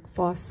 Eric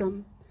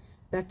Fossum,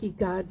 Becky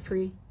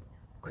Godfrey,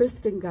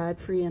 Kristen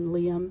Godfrey and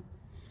Liam,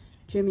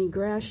 Jimmy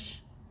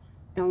Gresh,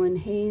 Ellen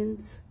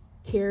Haynes,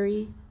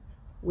 Carrie,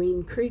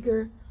 Wayne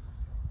Krieger,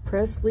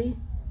 Presley,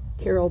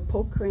 Carol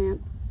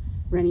Pokrant,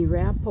 Rennie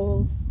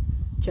Rappold,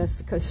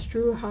 Jessica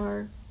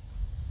Struhar,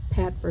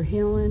 Pat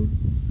Verheulen,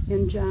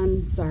 and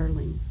John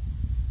Zarling.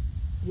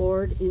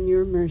 Lord, in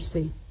your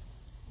mercy.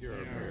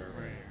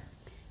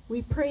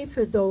 We pray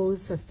for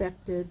those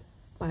affected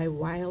by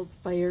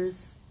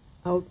wildfires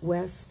out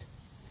west,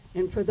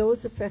 and for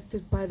those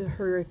affected by the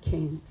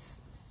hurricanes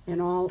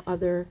and all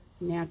other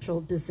natural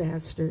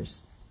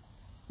disasters.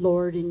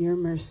 Lord, in your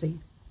mercy.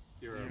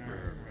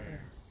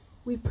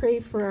 We pray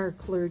for our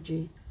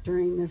clergy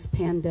during this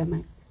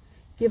pandemic.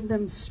 Give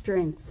them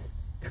strength,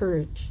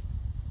 courage,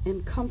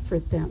 and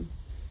comfort them,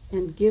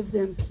 and give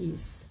them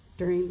peace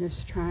during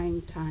this trying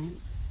time.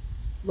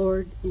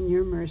 Lord, in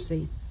your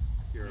mercy,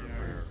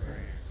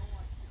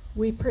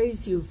 we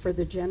praise you for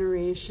the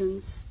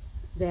generations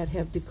that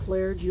have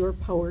declared your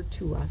power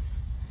to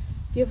us.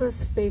 Give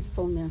us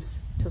faithfulness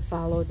to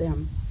follow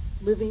them,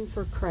 living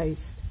for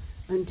Christ,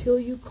 until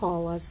you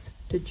call us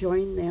to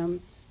join them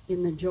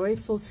in the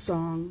joyful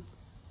song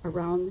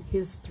around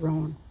his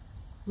throne.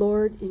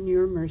 Lord, in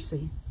your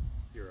mercy.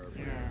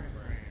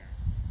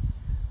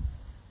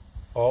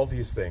 All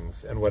these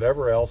things, and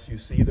whatever else you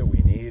see that we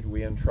need,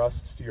 we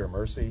entrust to your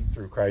mercy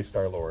through Christ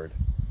our Lord.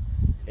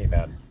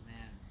 Amen.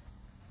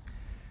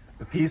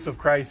 The peace of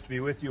Christ be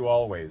with you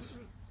always.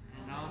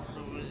 And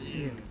also with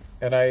you.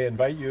 And I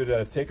invite you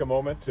to take a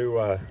moment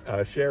to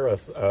share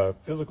a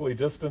physically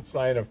distant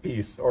sign of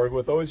peace, or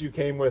with those you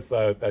came with,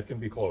 that can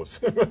be close.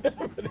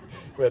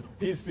 But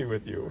peace be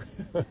with you.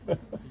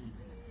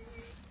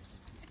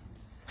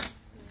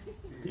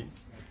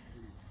 Peace.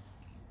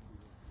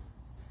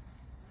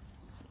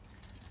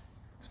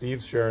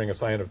 Steve's sharing a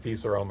sign of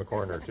peace around the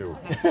corner, too.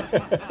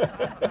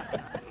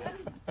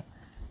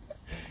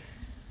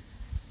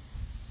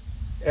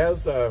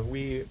 As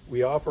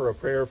we offer a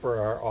prayer for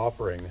our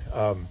offering,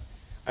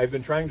 I've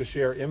been trying to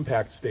share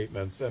impact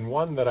statements, and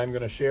one that I'm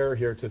going to share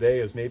here today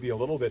is maybe a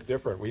little bit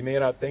different. We may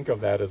not think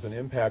of that as an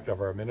impact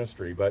of our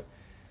ministry, but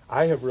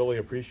I have really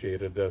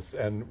appreciated this,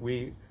 and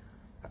we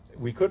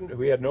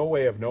had no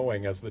way of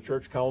knowing as the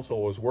church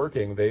council was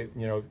working.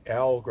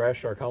 Al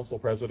Gresh, our council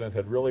president,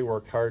 had really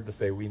worked hard to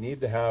say we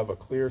need to have a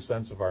clear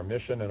sense of our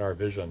mission and our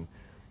vision,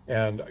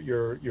 and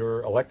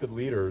your elected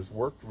leaders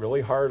worked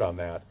really hard on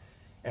that,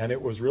 and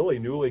it was really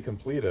newly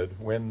completed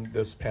when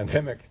this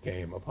pandemic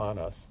came upon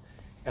us.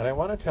 And I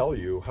want to tell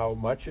you how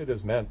much it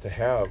is meant to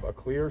have a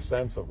clear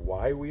sense of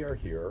why we are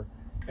here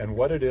and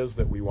what it is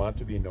that we want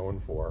to be known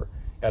for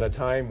at a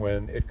time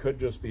when it could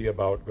just be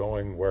about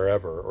going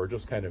wherever or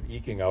just kind of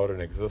eking out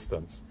an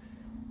existence.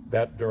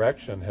 That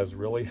direction has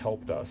really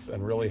helped us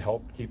and really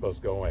helped keep us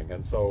going.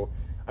 And so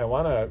I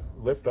want to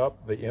lift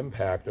up the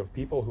impact of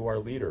people who are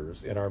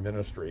leaders in our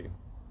ministry,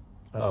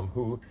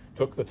 who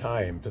took the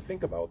time to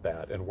think about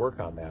that and work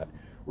on that.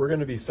 We're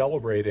going to be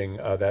celebrating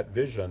that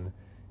vision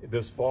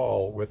this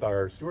fall with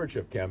our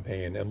stewardship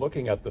campaign and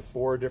looking at the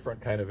 4 different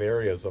kind of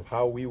areas of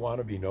how we want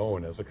to be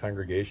known as a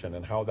congregation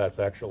and how that's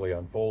actually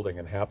unfolding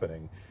and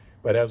happening.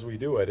 But as we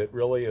do it, it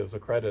really is a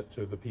credit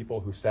to the people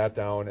who sat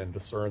down and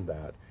discerned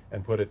that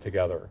and put it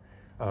together.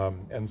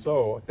 And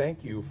so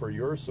thank you for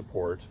your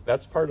support.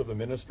 That's part of the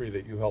ministry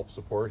that you help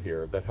support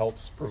here, that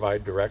helps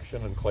provide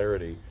direction and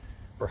clarity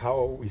for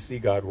how we see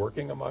God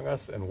working among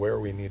us and where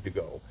we need to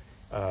go.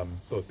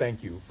 So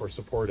thank you for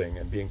supporting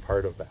and being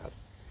part of that.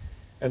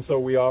 And so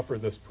we offer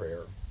this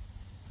prayer.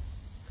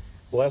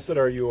 Blessed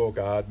are you, O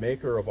God,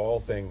 maker of all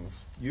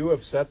things. You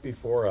have set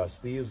before us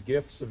these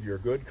gifts of your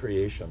good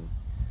creation.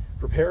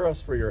 Prepare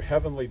us for your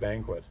heavenly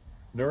banquet.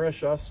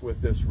 Nourish us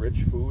with this rich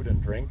food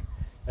and drink,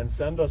 and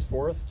send us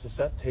forth to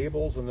set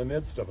tables in the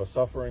midst of a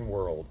suffering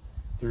world,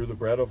 through the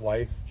bread of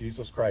life,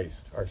 Jesus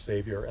Christ, our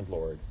Savior and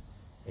Lord.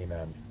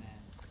 Amen.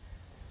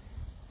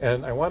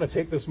 And I want to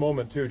take this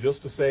moment, too,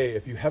 just to say,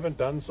 if you haven't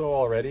done so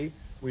already,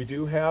 we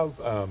do have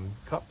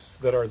cups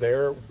that are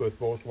there with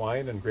both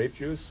wine and grape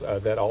juice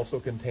that also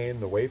contain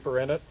the wafer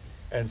in it.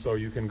 And so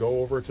you can go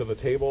over to the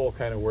table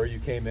kind of where you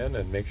came in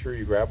and make sure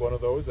you grab one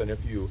of those. And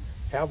if you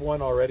have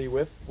one already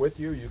with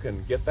you, you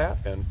can get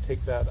that and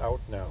take that out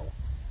now.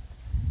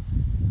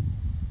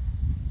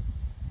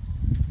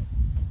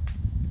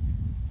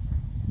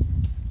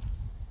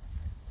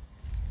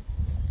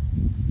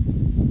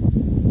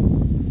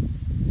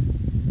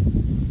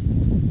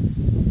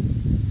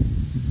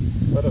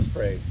 Let us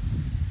pray.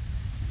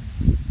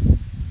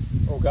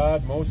 O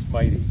God most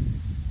mighty,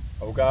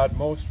 O God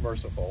most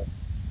merciful,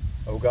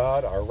 O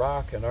God, our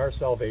rock and our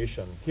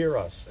salvation, hear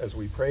us as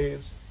we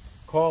praise,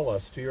 call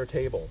us to your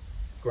table,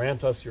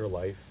 grant us your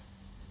life.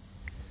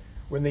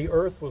 When the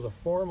earth was a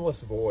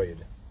formless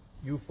void,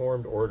 you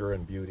formed order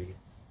and beauty.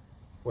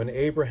 When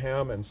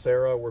Abraham and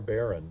Sarah were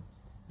barren,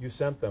 you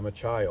sent them a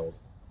child.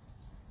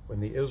 When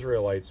the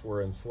Israelites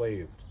were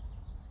enslaved,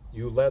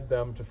 you led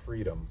them to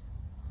freedom.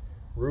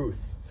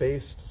 Ruth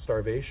faced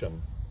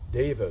starvation,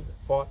 David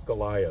fought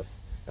Goliath,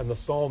 and the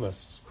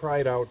psalmists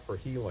cried out for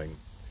healing,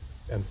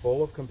 and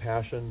full of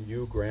compassion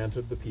you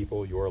granted the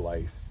people your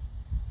life.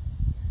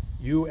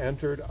 You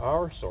entered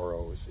our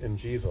sorrows in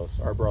Jesus,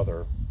 our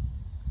brother.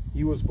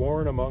 He was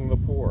born among the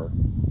poor.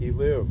 He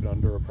lived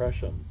under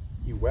oppression.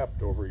 He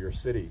wept over your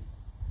city.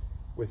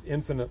 With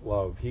infinite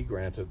love he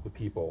granted the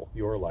people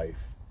your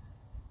life.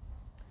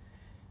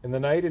 In the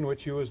night in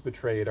which he was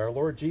betrayed, our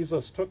Lord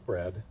Jesus took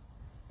bread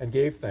and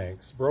gave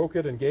thanks, broke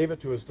it and gave it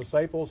to his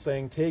disciples,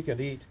 saying, "Take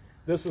and eat.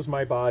 This is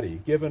my body,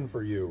 given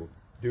for you.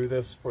 Do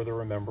this for the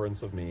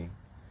remembrance of me."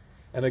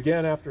 And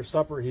again after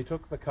supper he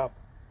took the cup,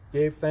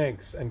 gave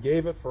thanks, and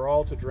gave it for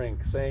all to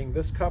drink, saying,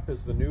 "This cup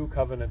is the new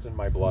covenant in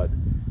my blood,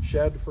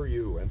 shed for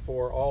you and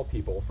for all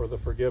people for the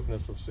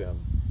forgiveness of sin.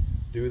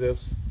 Do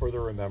this for the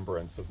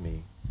remembrance of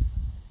me."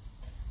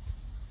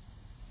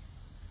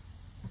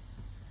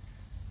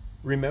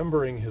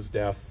 Remembering his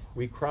death,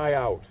 we cry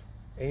out,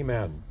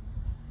 Amen.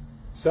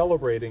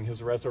 Celebrating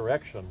his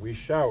resurrection, we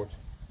shout,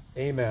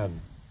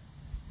 Amen.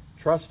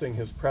 Trusting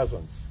his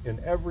presence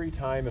in every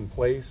time and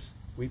place,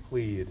 we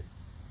plead,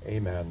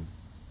 Amen.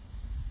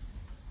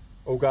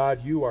 O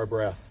God, you are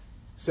breath.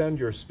 Send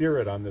your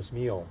Spirit on this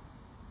meal.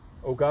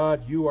 O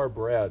God, you are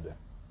bread.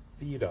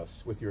 Feed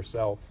us with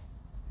yourself.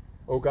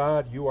 O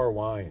God, you are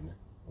wine.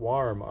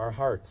 Warm our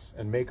hearts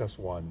and make us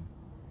one.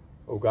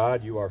 O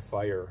God, you are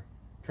fire.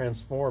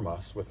 Transform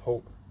us with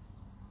hope.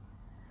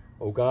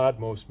 O God,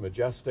 most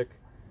majestic.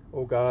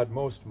 O God,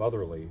 most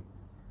motherly.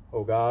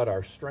 O God,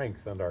 our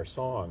strength and our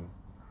song.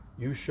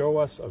 You show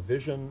us a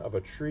vision of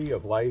a tree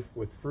of life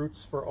with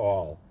fruits for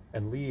all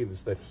and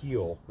leaves that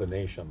heal the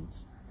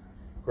nations.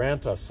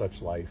 Grant us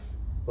such life,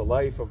 the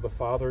life of the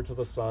Father to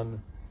the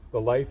Son, the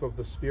life of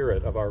the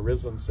Spirit of our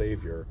risen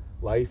Savior,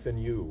 life in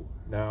you,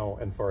 now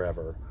and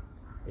forever.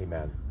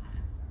 Amen.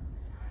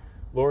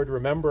 Lord,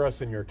 remember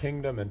us in your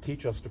kingdom and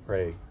teach us to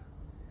pray.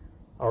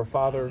 Our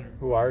Father,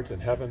 who art in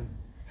heaven,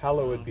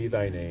 hallowed be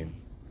thy name.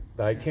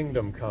 Thy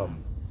kingdom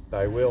come,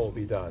 thy will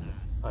be done,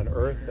 on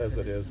earth as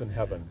it is in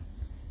heaven.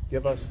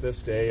 Give us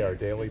this day our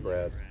daily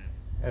bread,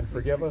 and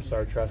forgive us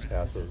our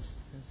trespasses,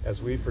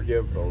 as we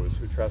forgive those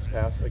who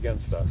trespass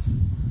against us.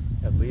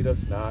 And lead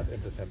us not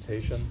into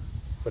temptation,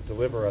 but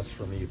deliver us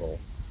from evil.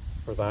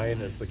 For thine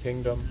is the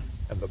kingdom,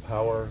 and the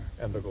power,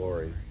 and the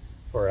glory,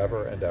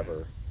 forever and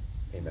ever.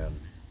 Amen.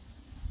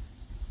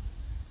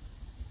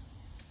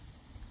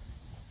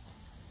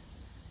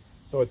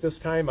 So at this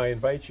time, I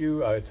invite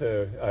you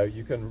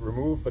you can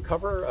remove the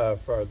cover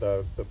for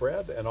the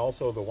bread and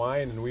also the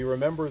wine, and we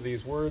remember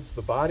these words,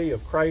 the body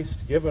of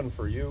Christ given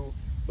for you,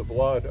 the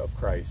blood of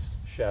Christ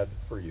shed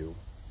for you.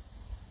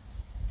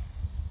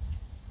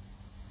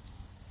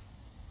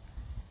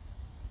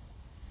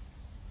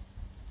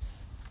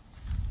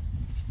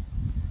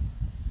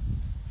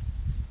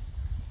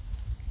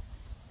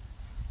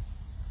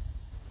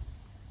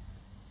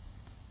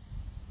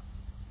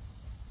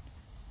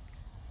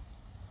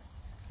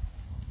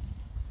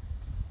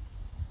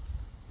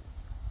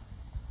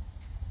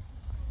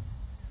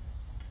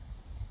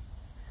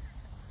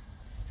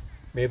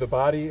 May the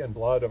body and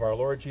blood of our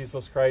Lord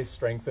Jesus Christ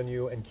strengthen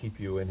you and keep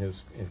you in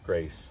his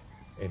grace.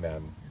 Amen.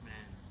 Amen.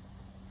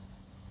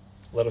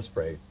 Let us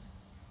pray.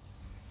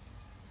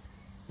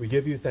 We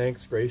give you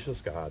thanks, gracious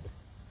God,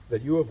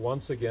 that you have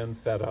once again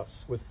fed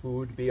us with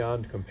food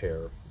beyond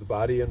compare, the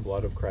body and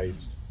blood of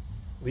Christ.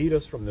 Lead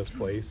us from this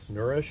place,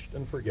 nourished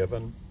and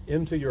forgiven,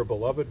 into your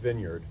beloved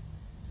vineyard,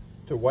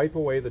 to wipe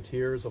away the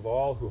tears of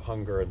all who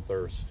hunger and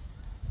thirst,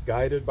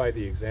 guided by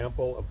the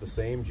example of the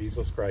same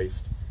Jesus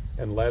Christ,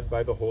 and led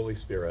by the Holy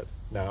Spirit,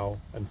 now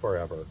and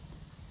forever.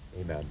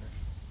 Amen.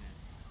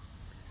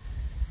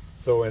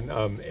 So, and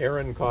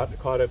Aaron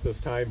caught it this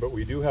time, but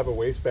we do have a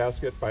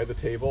wastebasket by the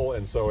table,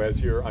 and so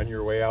as you're on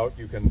your way out,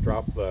 you can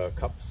drop the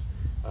cups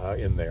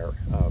in there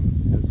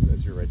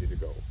as you're ready to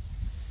go.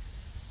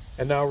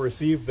 And now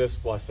receive this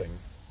blessing.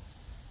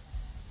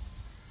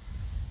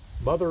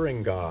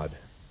 Mothering God,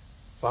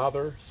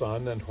 Father,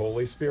 Son, and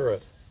Holy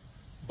Spirit,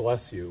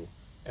 bless you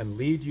and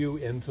lead you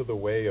into the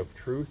way of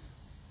truth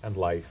and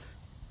life.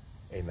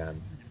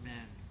 Amen.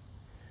 Amen.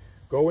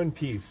 Go in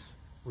peace.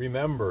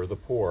 Remember the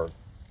poor.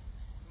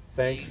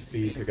 Thanks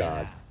be to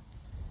God.